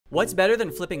What's better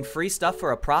than flipping free stuff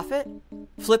for a profit?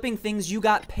 Flipping things you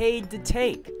got paid to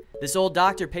take. This old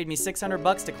doctor paid me 600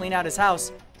 bucks to clean out his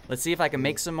house. Let's see if I can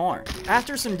make some more.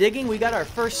 After some digging, we got our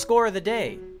first score of the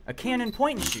day. A Canon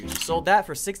point and shoot. Sold that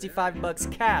for 65 bucks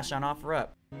cash on OfferUp.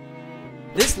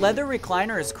 This leather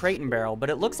recliner is Crate and Barrel, but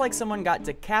it looks like someone got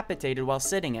decapitated while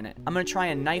sitting in it. I'm gonna try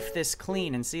and knife this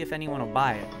clean and see if anyone will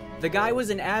buy it. The guy was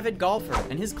an avid golfer,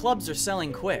 and his clubs are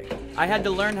selling quick. I had to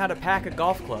learn how to pack a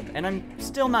golf club, and I'm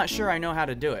still not sure I know how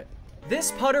to do it.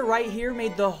 This putter right here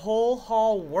made the whole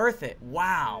haul worth it.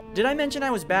 Wow. Did I mention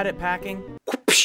I was bad at packing?